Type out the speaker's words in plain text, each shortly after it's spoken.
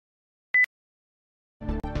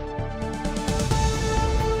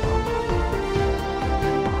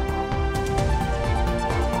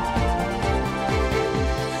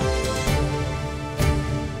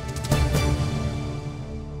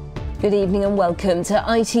Good evening and welcome to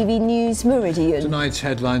ITV News Meridian. Tonight's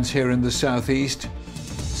headlines here in the southeast.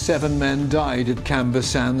 7 men died at Camber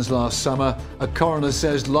Sands last summer. A coroner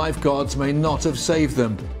says lifeguards may not have saved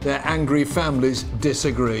them. Their angry families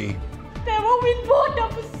disagree. They were in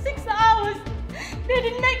water for 6 hours. They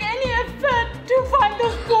didn't make any effort to find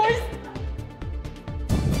those boys.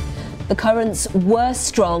 The currents were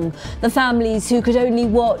strong. The families who could only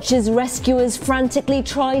watch as rescuers frantically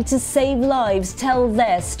tried to save lives tell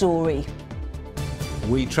their story.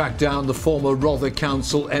 We tracked down the former Rother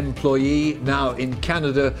Council employee, now in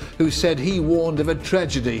Canada, who said he warned of a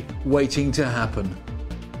tragedy waiting to happen.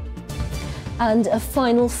 And a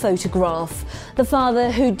final photograph. The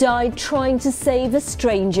father who died trying to save a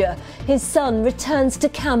stranger. His son returns to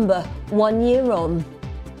Camber 1 year on.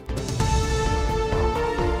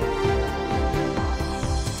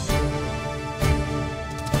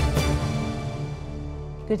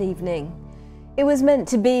 Good evening. It was meant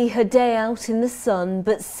to be her day out in the sun,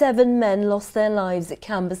 but 7 men lost their lives at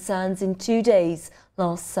Camber Sands in 2 days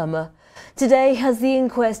last summer. Today, as the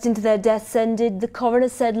inquest into their deaths ended, the coroner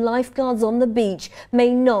said lifeguards on the beach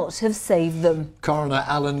may not have saved them. Coroner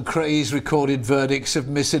Alan Craze recorded verdicts of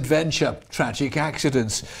misadventure, tragic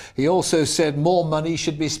accidents. He also said more money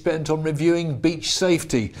should be spent on reviewing beach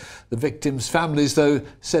safety. The victims' families, though,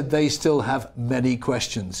 said they still have many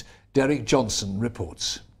questions. Derek Johnson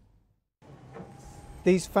reports.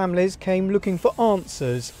 These families came looking for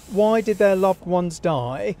answers. Why did their loved ones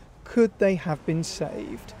die? Could they have been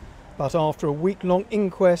saved? But after a week-long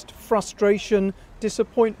inquest, frustration,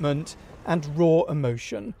 disappointment and raw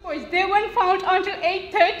emotion. Boys, they weren't found until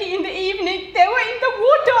 8:30 in the evening. They were in the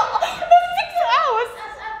water for 6 hours.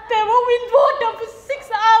 They were in water for 6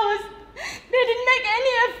 hours. They didn't make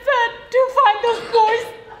any effort to find those boys.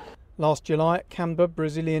 Last July at Camber,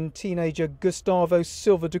 Brazilian teenager Gustavo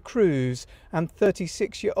Silva de Cruz and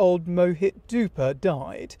 36-year-old Mohit Dupa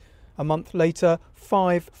died. A month later,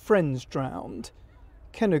 5 friends drowned.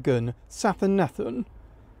 Kenagan Sathanathan,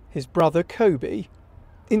 his brother Kobe,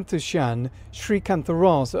 Inthushan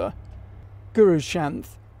Srikantharaja,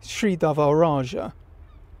 Gurushanth Sridhavaraja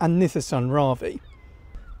and Nithasan Ravi.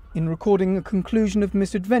 In recording a conclusion of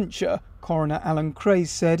Misadventure, Coroner Alan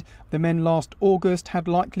Craze said the men last August had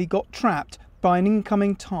likely got trapped by an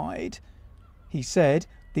incoming tide. He said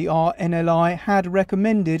the RNLI had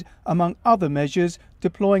recommended, among other measures,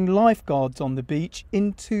 deploying lifeguards on the beach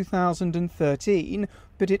in 2013,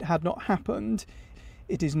 but it had not happened.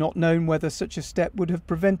 It is not known whether such a step would have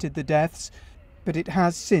prevented the deaths, but it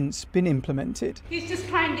has since been implemented. He's just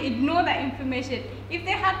trying to ignore that information. If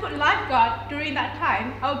they had put lifeguard during that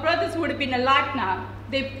time, our brothers would have been alive now.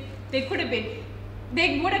 They could have been.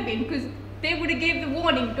 They would have been, because they would have gave the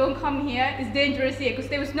warning, don't come here, it's dangerous here, because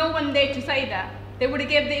there was no one there to say that. They would have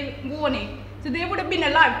gave the warning. So they would have been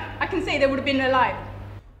alive. I can say they would have been alive.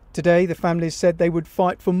 Today, the families said they would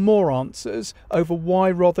fight for more answers over why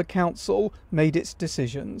Rother Council made its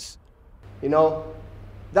decisions. You know,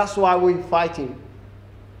 that's why we're fighting,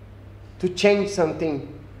 to change something,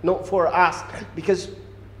 not for us, because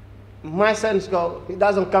my son's go, he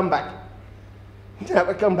doesn't come back. He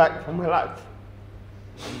never come back from my life.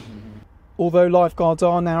 Although lifeguards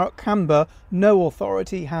are now at Camber, no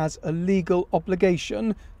authority has a legal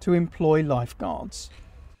obligation to employ lifeguards.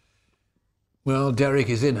 Well, Derek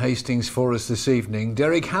is in Hastings for us this evening.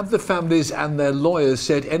 Derek, have the families and their lawyers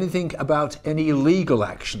said anything about any legal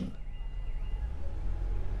action?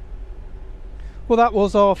 Well, that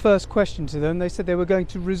was our first question to them. They said they were going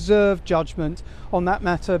to reserve judgment on that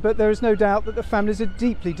matter, but there is no doubt that the families are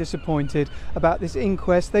deeply disappointed about this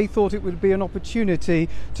inquest. They thought it would be an opportunity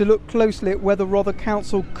to look closely at whether Rother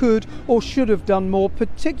Council could or should have done more,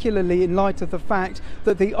 particularly in light of the fact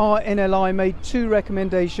that the RNLI made 2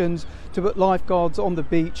 recommendations to put lifeguards on the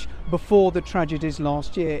beach before the tragedies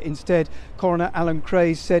last year. Instead, Coroner Alan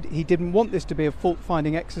Craze said he didn't want this to be a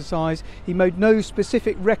fault-finding exercise. He made no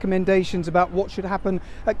specific recommendations about what should happen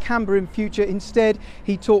at Camber in future. Instead,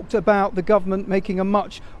 he talked about the government making a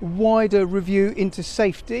much wider review into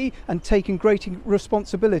safety and taking greater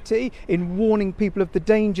responsibility in warning people of the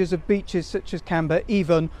dangers of beaches such as Camber,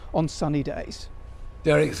 even on sunny days.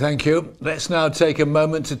 Derek, thank you. Let's now take a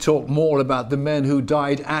moment to talk more about the men who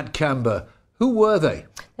died at Camber. Who were they?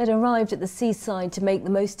 They'd arrived at the seaside to make the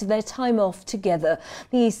most of their time off together.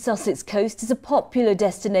 The East Sussex coast is a popular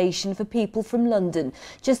destination for people from London,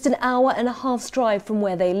 just an hour and a half's drive from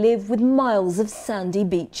where they live, with miles of sandy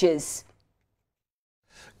beaches.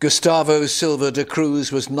 Gustavo Silva de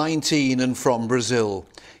Cruz was 19 and from Brazil.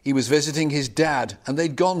 He was visiting his dad and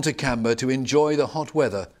they'd gone to Camber to enjoy the hot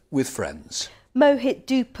weather with friends. Mohit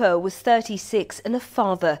Duper was 36 and a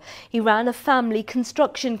father. He ran a family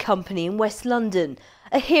construction company in West London.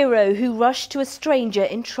 A hero who rushed to a stranger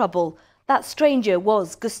in trouble. That stranger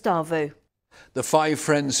was Gustavo. The 5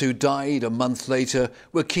 friends who died a month later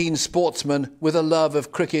were keen sportsmen with a love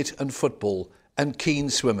of cricket and football, and keen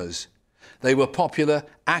swimmers. They were popular,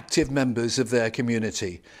 active members of their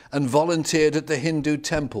community and volunteered at the Hindu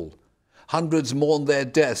temple. Hundreds mourned their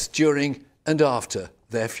deaths during and after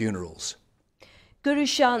their funerals.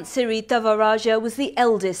 Gurushant Siri Tavaraja was the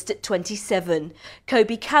eldest at 27.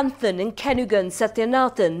 Kobe Kanthan and Kenugan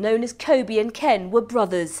Satyanathan, known as Kobe and Ken, were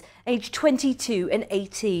brothers, aged 22 and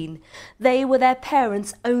 18. They were their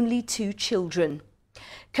parents' only 2 children.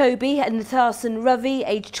 Kobe and Nithasan Ravi,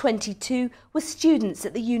 aged 22, were students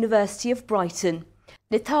at the University of Brighton.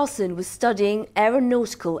 Nithasan was studying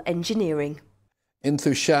aeronautical engineering.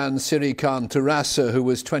 Inthushan Sirikant Tarasa, who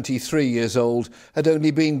was 23 years old, had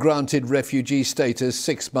only been granted refugee status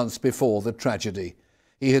 6 months before the tragedy.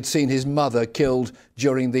 He had seen his mother killed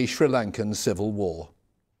during the Sri Lankan Civil War.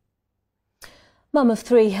 Mum of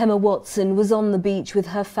 3, Emma Watson, was on the beach with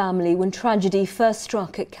her family when tragedy first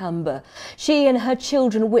struck at Camber. She and her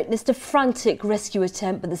children witnessed a frantic rescue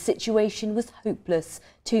attempt, but the situation was hopeless.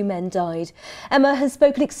 2 men died. Emma has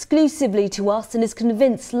spoken exclusively to us and is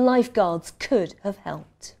convinced lifeguards could have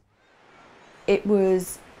helped. It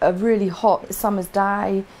was a really hot summer's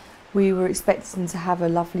day. We were expecting to have a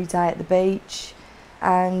lovely day at the beach,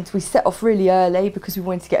 and we set off really early because we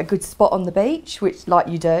wanted to get a good spot on the beach, which, like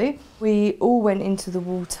you do. We all went into the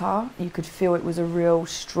water. You could feel it was a real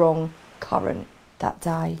strong current that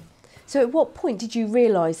day. So at what point did you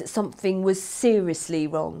realise that something was seriously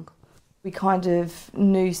wrong? We kind of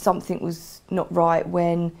knew something was not right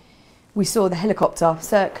when we saw the helicopter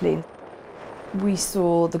circling. We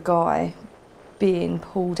saw the guy being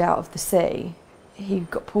pulled out of the sea. He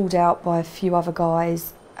got pulled out by a few other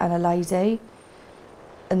guys and a lady.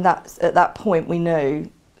 And that's, at that point we knew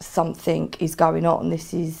something is going on.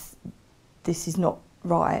 This is not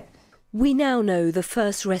right. We now know the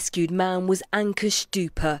first rescued man was Ankush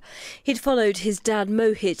Duper. He'd followed his dad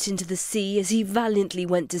Mohit into the sea as he valiantly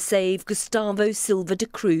went to save Gustavo Silva de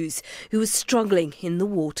Cruz, who was struggling in the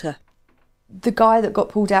water. The guy that got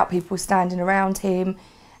pulled out, people were standing around him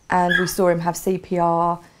and we saw him have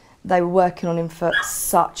CPR. They were working on him for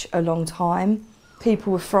such a long time.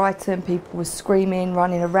 People were frightened, people were screaming,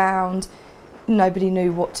 running around. Nobody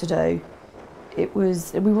knew what to do. We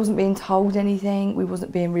wasn't being told anything, we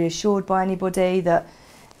wasn't being reassured by anybody. That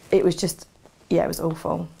it was just, yeah, it was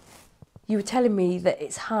awful. You were telling me that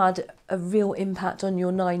it's had a real impact on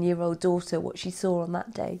your 9-year-old daughter, what she saw on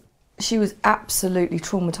that day. She was absolutely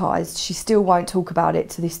traumatised. She still won't talk about it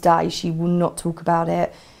to this day. She will not talk about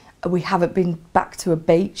it. We haven't been back to a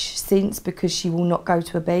beach since because she will not go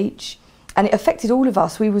to a beach. And it affected all of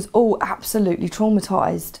us. We was all absolutely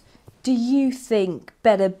traumatised. Do you think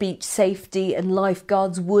better beach safety and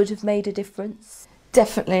lifeguards would have made a difference?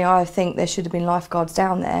 Definitely, I think there should have been lifeguards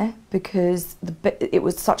down there because it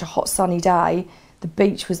was such a hot sunny day. The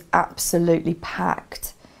beach was absolutely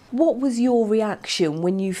packed. What was your reaction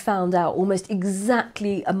when you found out almost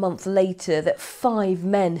exactly a month later that 5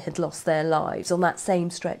 men had lost their lives on that same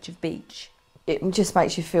stretch of beach? It just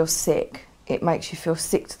makes you feel sick. It makes you feel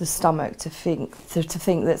sick to the stomach to think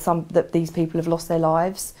that these people have lost their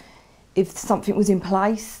lives. If something was in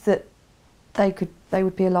place that they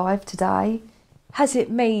would be alive today. Has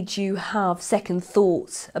it made you have second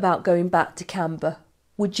thoughts about going back to Camber?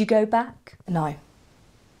 Would you go back? No.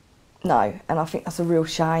 No, and I think that's a real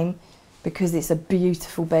shame because it's a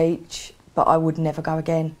beautiful beach, but I would never go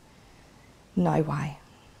again. No way.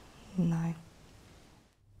 No.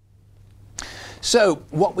 So,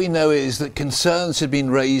 what we know is that concerns had been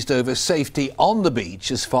raised over safety on the beach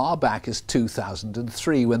as far back as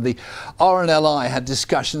 2003, when the RNLI had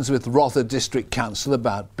discussions with Rother District Council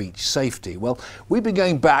about beach safety. Well, we've been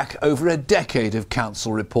going back over a decade of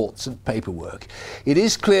council reports and paperwork. It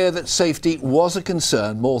is clear that safety was a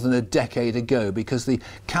concern more than a decade ago because the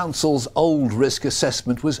council's old risk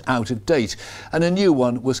assessment was out of date and a new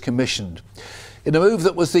one was commissioned. In a move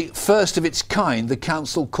that was the first of its kind, the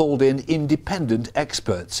council called in independent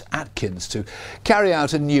experts, Atkins, to carry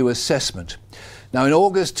out a new assessment. Now, in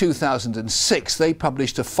August 2006, they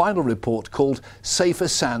published a final report called Safer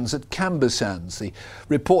Sands at Camber Sands. The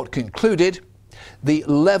report concluded the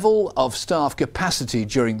level of staff capacity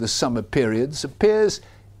during the summer periods appears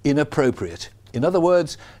inappropriate. In other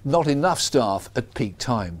words, not enough staff at peak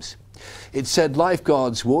times. It said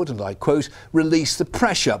lifeguards would, and I quote, release the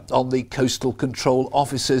pressure on the coastal control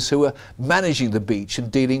officers who are managing the beach and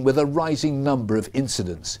dealing with a rising number of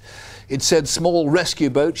incidents. It said small rescue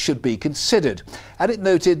boats should be considered, and it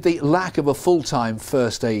noted the lack of a full-time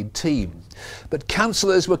first aid team. But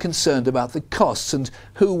councillors were concerned about the costs and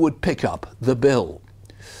who would pick up the bill.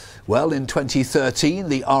 Well, in 2013,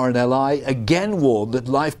 the RNLI again warned that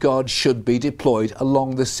lifeguards should be deployed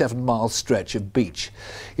along the 7-mile stretch of beach.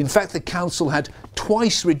 In fact, the council had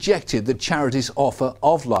twice rejected the charity's offer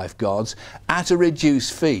of lifeguards at a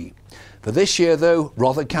reduced fee. For this year, though,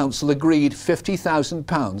 Rother Council agreed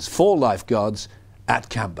 £50,000 for lifeguards at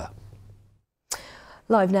Camber.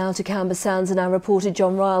 Live now to Camber Sands and our reporter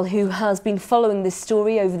John Ryle, who has been following this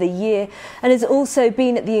story over the year and has also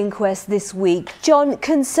been at the inquest this week. John,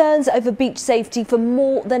 concerns over beach safety for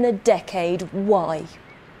more than a decade. Why?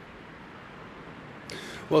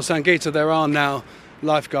 Well, Sangeeta, there are now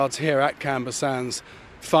lifeguards here at Camber Sands,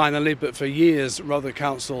 finally, but for years Rother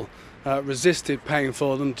Council resisted paying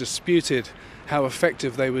for them, disputed how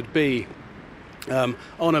effective they would be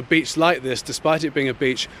on a beach like this, despite it being a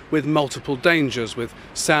beach with multiple dangers, with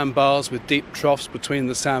sandbars, with deep troughs between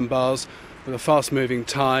the sandbars, with a fast-moving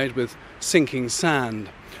tide, with sinking sand.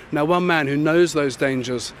 Now, one man who knows those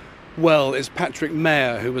dangers well is Patrick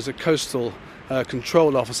Mayer, who was a coastal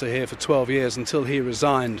control officer here for 12 years until he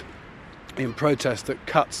resigned in protest at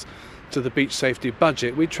cuts to the beach safety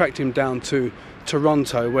budget. We tracked him down to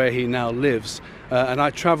Toronto, where he now lives, and I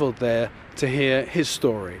travelled there to hear his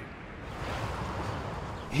story.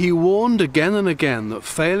 He warned again and again that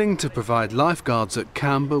failing to provide lifeguards at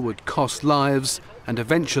Camber would cost lives, and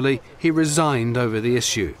eventually he resigned over the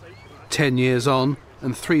issue. 10 years on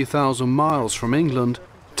and 3,000 miles from England,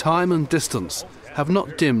 time and distance have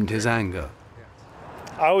not dimmed his anger.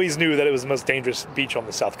 I always knew that it was the most dangerous beach on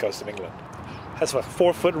the south coast of England. It has a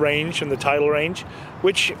 4-foot range in the tidal range,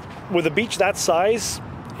 which with a beach that size,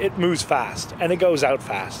 it moves fast and it goes out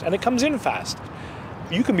fast and it comes in fast.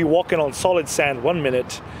 You can be walking on solid sand 1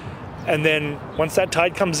 minute, and then once that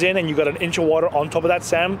tide comes in and you got an inch of water on top of that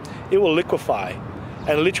sand, it will liquefy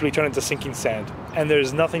and literally turn into sinking sand, and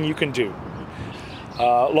there's nothing you can do.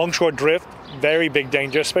 Longshore drift, very big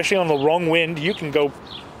danger, especially on the wrong wind. You can go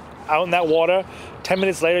out in that water, 10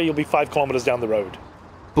 minutes later you'll be 5 kilometers down the road.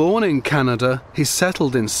 Born in Canada, he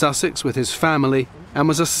settled in Sussex with his family and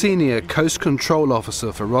was a senior coast control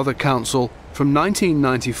officer for Rother Council from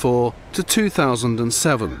 1994 to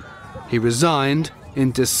 2007. He resigned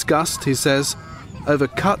in disgust, he says, over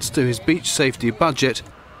cuts to his beach safety budget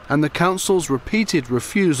and the council's repeated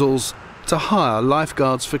refusals to hire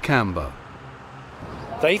lifeguards for Camber.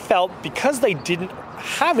 They felt because they didn't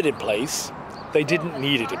have it in place, they didn't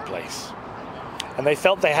need it in place. And they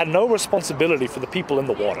felt they had no responsibility for the people in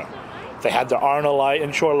the water. They had their RNLI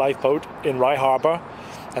inshore lifeboat in Rye Harbour,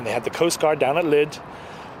 and they had the Coast Guard down at Lydd.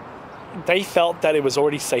 They felt that it was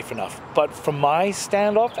already safe enough. But from my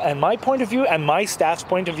standoff and my point of view and my staff's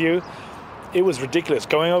point of view, it was ridiculous.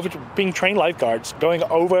 Going over to being trained lifeguards, going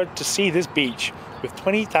over to see this beach with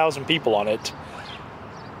 20,000 people on it,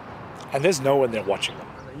 and there's no one there watching them.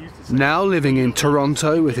 Now living in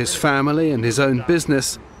Toronto with his family and his own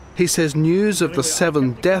business, he says news of the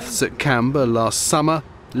 7 deaths at Camber last summer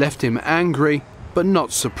left him angry but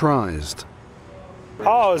not surprised.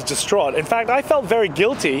 Oh, I was distraught. In fact, I felt very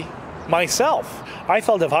guilty myself. I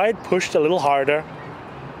felt if I had pushed a little harder,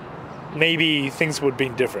 maybe things would have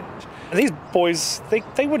been different. And these boys,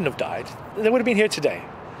 they wouldn't have died. They would have been here today.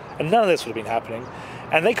 And none of this would have been happening.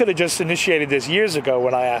 And they could have just initiated this years ago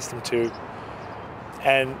when I asked them to.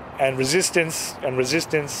 And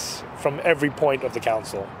resistance from every point of the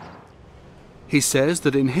council. He says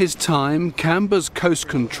that in his time, Camber's coast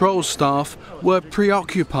control staff were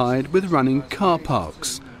preoccupied with running car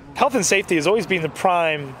parks. Health and safety has always been the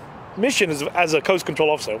prime mission as a coast control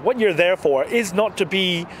officer. What you're there for is not to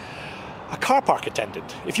be a car park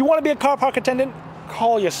attendant. If you want to be a car park attendant,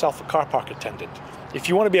 call yourself a car park attendant. If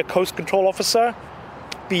you want to be a coast control officer,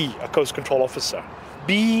 be a coast control officer.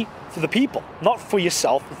 Be for the people, not for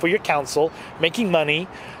yourself, for your council, making money.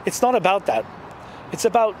 It's not about that. It's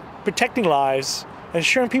about protecting lives and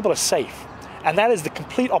ensuring people are safe. And that is the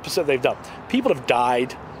complete opposite they've done. People have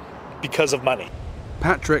died because of money.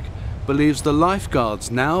 Patrick believes the lifeguards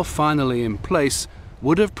now finally in place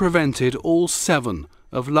would have prevented all 7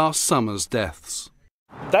 of last summer's deaths.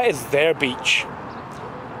 That is their beach.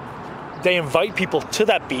 They invite people to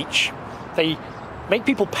that beach. They make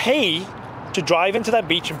people pay to drive into that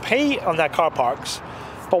beach and pay on that car parks.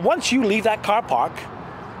 But once you leave that car park,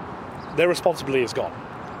 their responsibility is gone.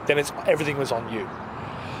 Then everything was on you.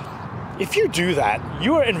 If you do that,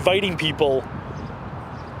 you are inviting people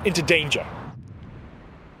into danger.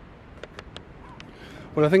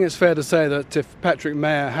 Well, I think it's fair to say that if Patrick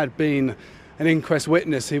Mayer had been an inquest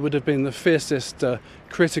witness, he would have been the fiercest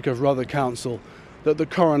critic of Rother Council that the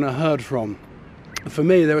coroner heard from. For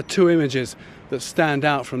me, there are two images that stand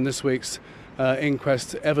out from this week's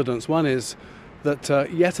inquest evidence. One is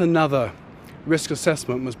that yet another risk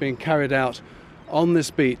assessment was being carried out on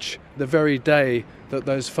this beach the very day that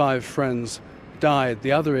those 5 friends died.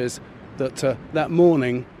 The other is that that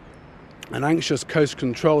morning an anxious coast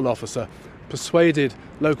control officer persuaded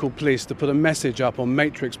local police to put a message up on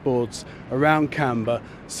matrix boards around Camber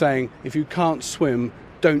saying, if you can't swim,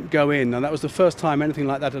 don't go in. And that was the first time anything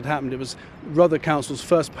like that had happened. It was Rother Council's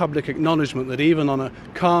first public acknowledgement that even on a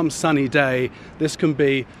calm, sunny day, this can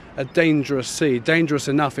be a dangerous sea. Dangerous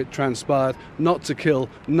enough, it transpired, not to kill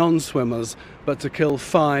non-swimmers, but to kill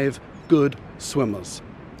 5 good swimmers.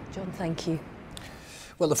 John, thank you.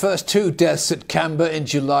 Well, the first 2 deaths at Camber in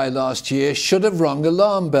July last year should have rung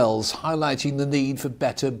alarm bells, highlighting the need for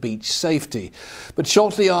better beach safety. But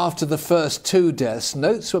shortly after the first 2 deaths,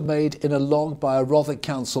 notes were made in a log by a Rother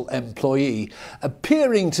Council employee,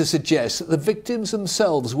 appearing to suggest that the victims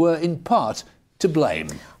themselves were in part to blame.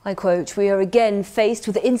 I quote, "We are again faced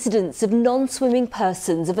with incidents of non-swimming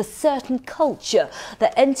persons of a certain culture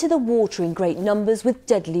that enter the water in great numbers with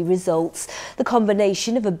deadly results. The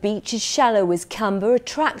combination of a beach as shallow as Camber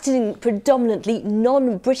attracting predominantly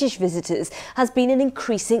non-British visitors has been an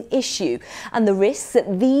increasing issue, and the risks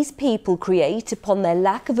that these people create upon their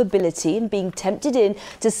lack of ability in being tempted in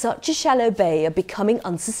to such a shallow bay are becoming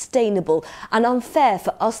unsustainable and unfair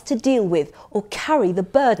for us to deal with or carry the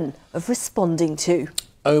burden of responding to."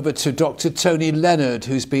 Over to Dr. Tony Leonard,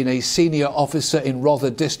 who's been a senior officer in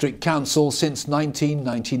Rother District Council since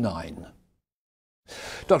 1999.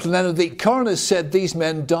 Dr. Leonard, the coroner said these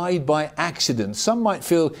men died by accident. Some might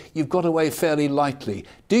feel you've got away fairly lightly.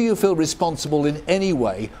 Do you feel responsible in any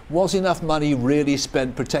way? Was enough money really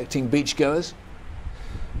spent protecting beachgoers?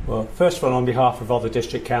 Well, first of all, on behalf of Rother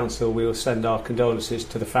District Council, we will send our condolences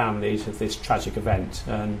to the families of this tragic event,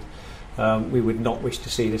 and we would not wish to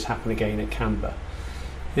see this happen again at Camber.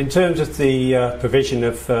 In terms of the provision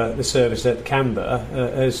of the service at Camber,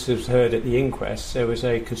 as was heard at the inquest, there was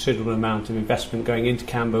a considerable amount of investment going into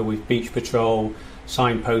Camber with beach patrol,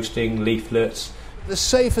 signposting, leaflets. The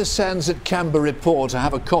Safer Sands at Camber report, I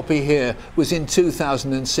have a copy here, was in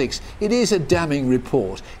 2006. It is a damning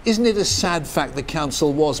report. Isn't it a sad fact the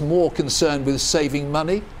council was more concerned with saving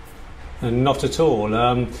money? And not at all.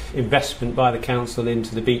 Investment by the council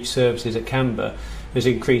into the beach services at Camber has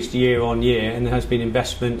increased year on year, and there has been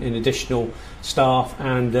investment in additional staff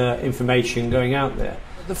and information going out there.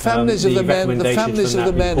 The families of the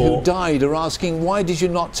men who died are asking, why did you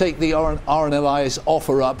not take the RNLI's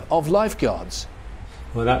offer up of lifeguards?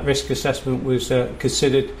 Well, that risk assessment was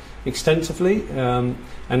considered extensively, and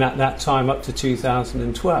at that time, up to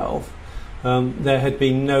 2012, there had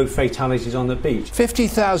been no fatalities on the beach.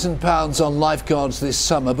 £50,000 on lifeguards this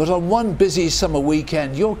summer, but on one busy summer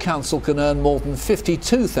weekend your council can earn more than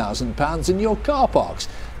 £52,000 in your car parks,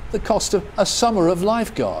 the cost of a summer of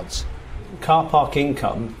lifeguards. Car park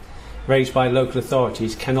income raised by local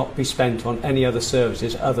authorities cannot be spent on any other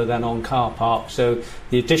services other than on car parks, so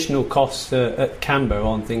the additional costs at Camber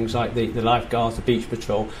on things like the lifeguards, the beach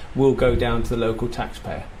patrol, will go down to the local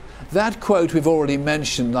taxpayer. That quote we've already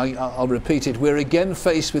mentioned, I'll repeat it. We're again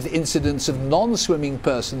faced with incidents of non-swimming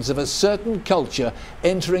persons of a certain culture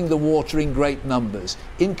entering the water in great numbers.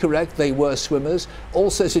 Incorrect, they were swimmers.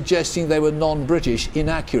 Also suggesting they were non-British,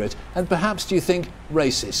 inaccurate, and perhaps, do you think,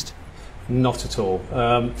 racist? Not at all.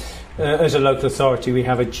 As a local authority, we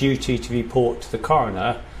have a duty to report to the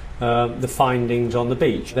coroner the findings on the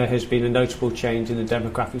beach. There has been a notable change in the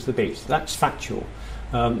demographics of the beach. That's factual.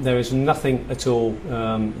 There is nothing at all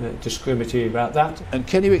discriminatory about that. And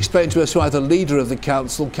can you explain to us why the leader of the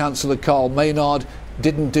council, Councillor Carl Maynard,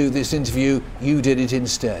 didn't do this interview, you did it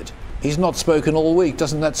instead? He's not spoken all week,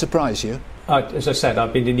 doesn't that surprise you? As I said,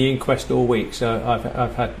 I've been in the inquest all week, so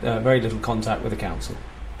I've had very little contact with the council.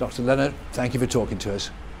 Dr. Leonard, thank you for talking to us.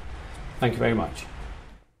 Thank you very much.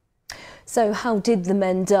 So how did the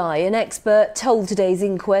men die? An expert told today's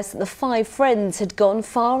inquest that the 5 friends had gone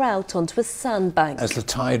far out onto a sandbank. As the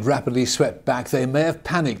tide rapidly swept back, they may have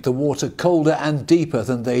panicked, the water colder and deeper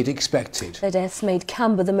than they'd expected. Their deaths made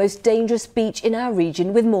Camber the most dangerous beach in our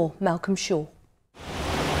region. With more, Malcolm Shaw.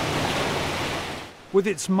 With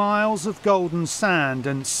its miles of golden sand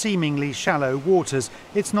and seemingly shallow waters,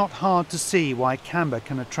 it's not hard to see why Camber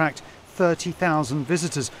can attract 30,000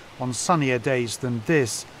 visitors on sunnier days than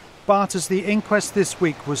this. But as the inquest this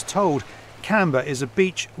week was told, Camber is a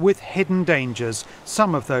beach with hidden dangers.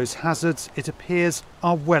 Some of those hazards, it appears,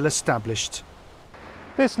 are well established.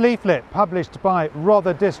 This leaflet, published by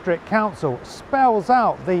Rother District Council, spells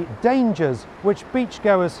out the dangers which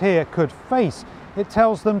beachgoers here could face. It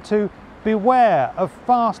tells them to beware of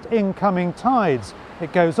fast incoming tides.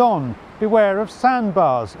 It goes on, beware of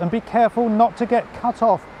sandbars and be careful not to get cut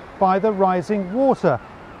off by the rising water.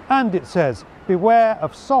 And it says, beware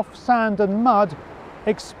of soft sand and mud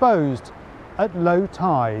exposed at low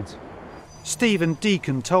tide. Stephen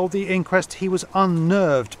Deacon told the inquest he was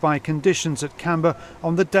unnerved by conditions at Camber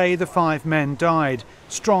on the day the 5 men died.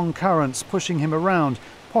 Strong currents pushing him around,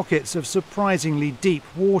 pockets of surprisingly deep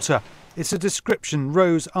water. It's a description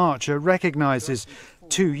Rose Archer recognises.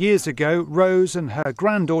 2 years ago, Rose and her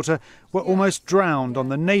granddaughter were almost drowned on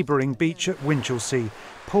the neighbouring beach at Winchelsea,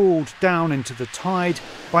 pulled down into the tide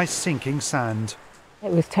by sinking sand.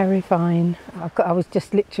 It was terrifying. I was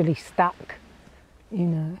just literally stuck. You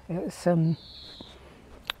know, it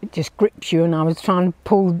just grips you, and I was trying to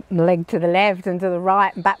pull my leg to the left and to the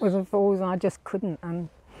right and backwards and forwards, and I just couldn't. And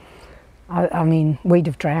I mean, we'd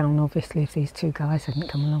have drowned, obviously, if these 2 guys hadn't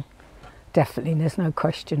come along. Definitely, there's no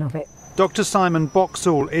question of it. Dr. Simon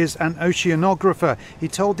Boxall is an oceanographer. He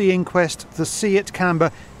told the inquest the sea at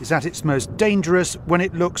Camber is at its most dangerous when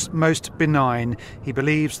it looks most benign. He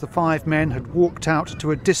believes the 5 men had walked out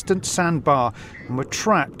to a distant sandbar and were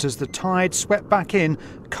trapped as the tide swept back in,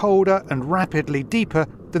 colder and rapidly deeper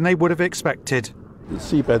than they would have expected. The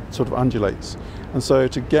seabed sort of undulates, and so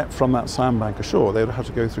to get from that sandbank ashore, they would have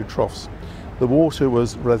to go through troughs. The water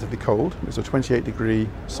was relatively cold. It was a 28-degree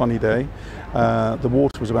sunny day. The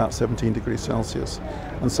water was about 17 degrees Celsius.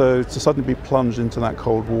 And so to suddenly be plunged into that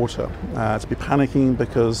cold water, to be panicking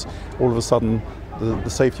because all of a sudden the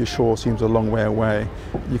safety ashore seems a long way away,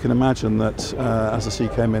 you can imagine that as the sea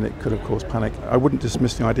came in, it could have caused panic. I wouldn't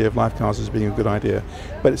dismiss the idea of lifeguards as being a good idea,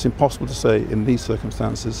 but it's impossible to say in these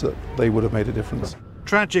circumstances that they would have made a difference.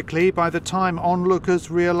 Tragically, by the time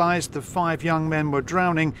onlookers realised the 5 young men were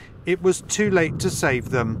drowning, it was too late to save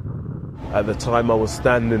them. At the time I was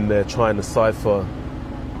standing there trying to decipher,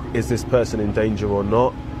 is this person in danger or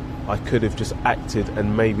not? I could have just acted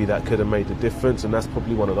and maybe that could have made a difference, and that's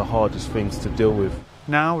probably one of the hardest things to deal with.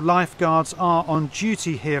 Now lifeguards are on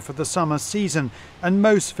duty here for the summer season, and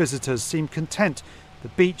most visitors seem content. The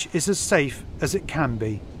beach is as safe as it can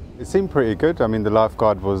be. It seemed pretty good. I mean, the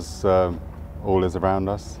lifeguard was always around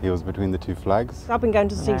us. He was between the 2 flags. I've been going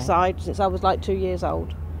to the seaside since I was like 2 years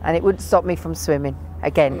old. And it wouldn't stop me from swimming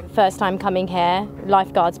again. First time coming here,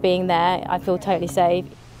 lifeguards being there, I feel totally safe.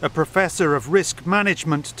 A professor of risk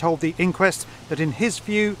management told the inquest that in his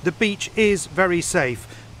view the beach is very safe,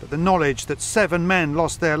 but the knowledge that 7 men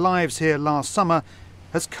lost their lives here last summer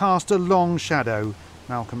has cast a long shadow.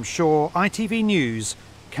 Malcolm Shaw, ITV News,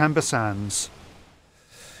 Camber Sands.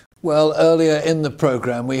 Well, earlier in the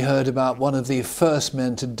programme we heard about one of the first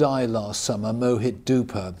men to die last summer, Mohit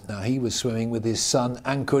Duper. Now, he was swimming with his son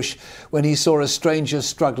Ankush when he saw a stranger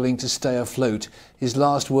struggling to stay afloat. His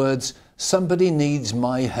last words, "Somebody needs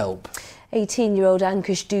my help." 18-year-old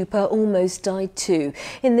Ankush Duper almost died too.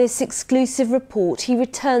 In this exclusive report, he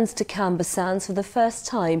returns to Camber Sands for the first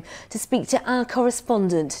time to speak to our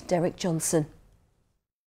correspondent, Derek Johnson.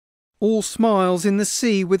 All smiles in the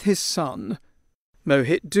sea with his son.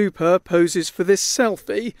 Mohit Duper poses for this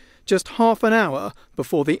selfie just half an hour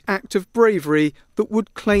before the act of bravery that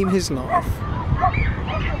would claim his life.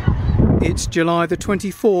 It's July the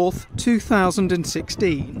 24th,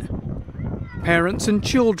 2016. Parents and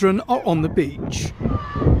children are on the beach.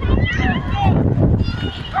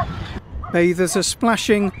 Bathers are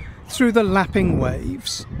splashing through the lapping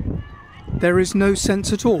waves. There is no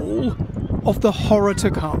sense at all of the horror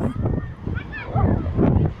to come.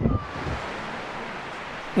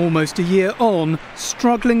 Almost a year on,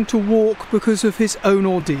 struggling to walk because of his own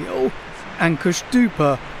ordeal, Ankush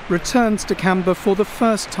Duper returns to Camber for the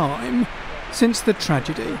first time since the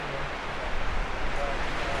tragedy.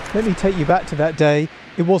 Let me take you back to that day.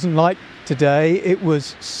 It wasn't like today, it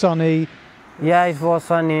was sunny. Yeah, it was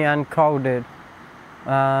sunny and crowded,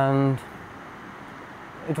 and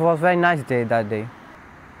it was a very nice day that day.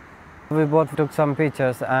 We both took some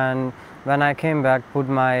pictures, and when I came back, put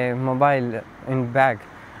my mobile in bag,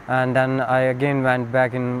 and then I again went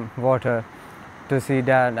back in water to see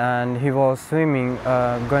Dad, and he was swimming,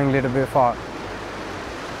 going a little bit far.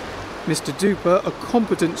 Mr. Duper, a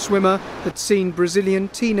competent swimmer, had seen Brazilian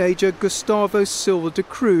teenager Gustavo Silva de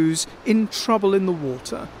Cruz in trouble in the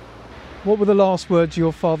water. What were the last words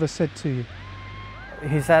your father said to you?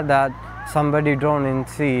 He said that somebody drowned in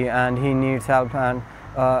sea and he needs help, and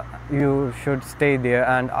you should stay there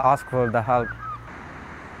and ask for the help.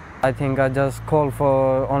 30 I think I just called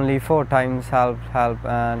for only 4 times help,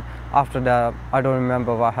 and after that I don't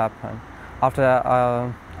remember what happened. After that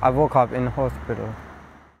I woke up in hospital.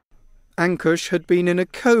 Ankush had been in a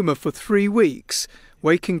coma for 3 weeks,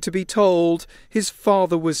 waking to be told his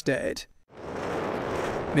father was dead.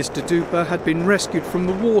 Mr. Duper had been rescued from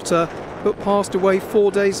the water but passed away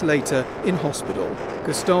 4 days later in hospital.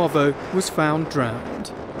 Gustavo was found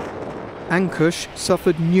drowned. Ankush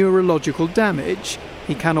suffered neurological damage.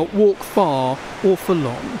 He cannot walk far or for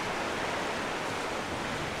long.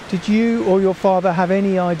 Did you or your father have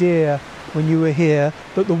any idea when you were here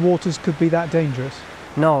that the waters could be that dangerous?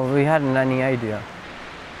 No, we hadn't any idea.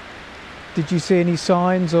 Did you see any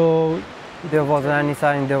signs or? There wasn't any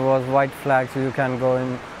sign. There was white flags, so you can go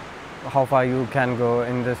in, how far you can go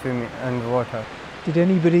in the water. Did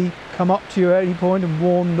anybody come up to you at any point and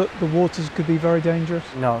warn that the waters could be very dangerous?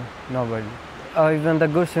 No, nobody. Even the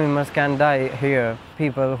good swimmers can die here.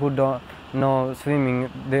 People who don't know swimming,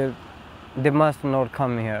 they must not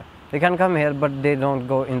come here. They can come here, but they don't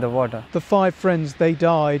go in the water. The 5 friends, they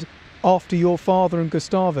died after your father and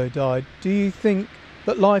Gustavo died. Do you think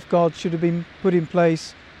that lifeguards should have been put in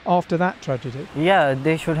place after that tragedy? Yeah,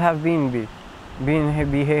 they should have been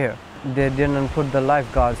here. They didn't put the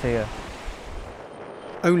lifeguards here.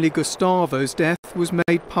 Only Gustavo's death was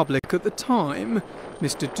made public at the time.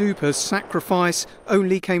 Mr. Duper's sacrifice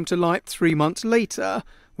only came to light 3 months later,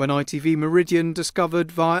 when ITV Meridian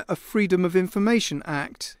discovered via a Freedom of Information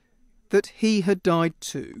Act that he had died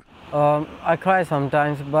too. I cry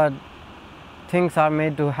sometimes, but things are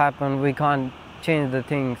made to happen. We can't change the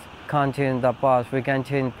things, can't change the past. We can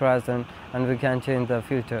change present and we can change the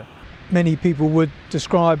future. Many people would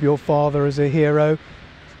describe your father as a hero.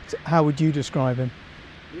 How would you describe him?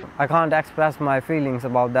 I can't express my feelings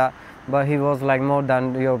about that, but he was like more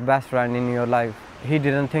than your best friend in your life. He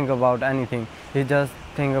didn't think about anything. He just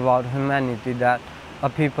think about humanity, that a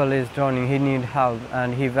people is drowning, he need help,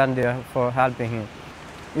 and he went there for helping him.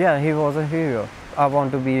 Yeah, he was a hero. I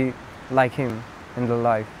want to be like him in the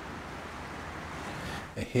life.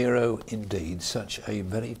 A hero indeed, such a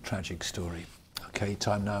very tragic story. Okay,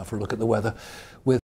 time now for a look at the weather with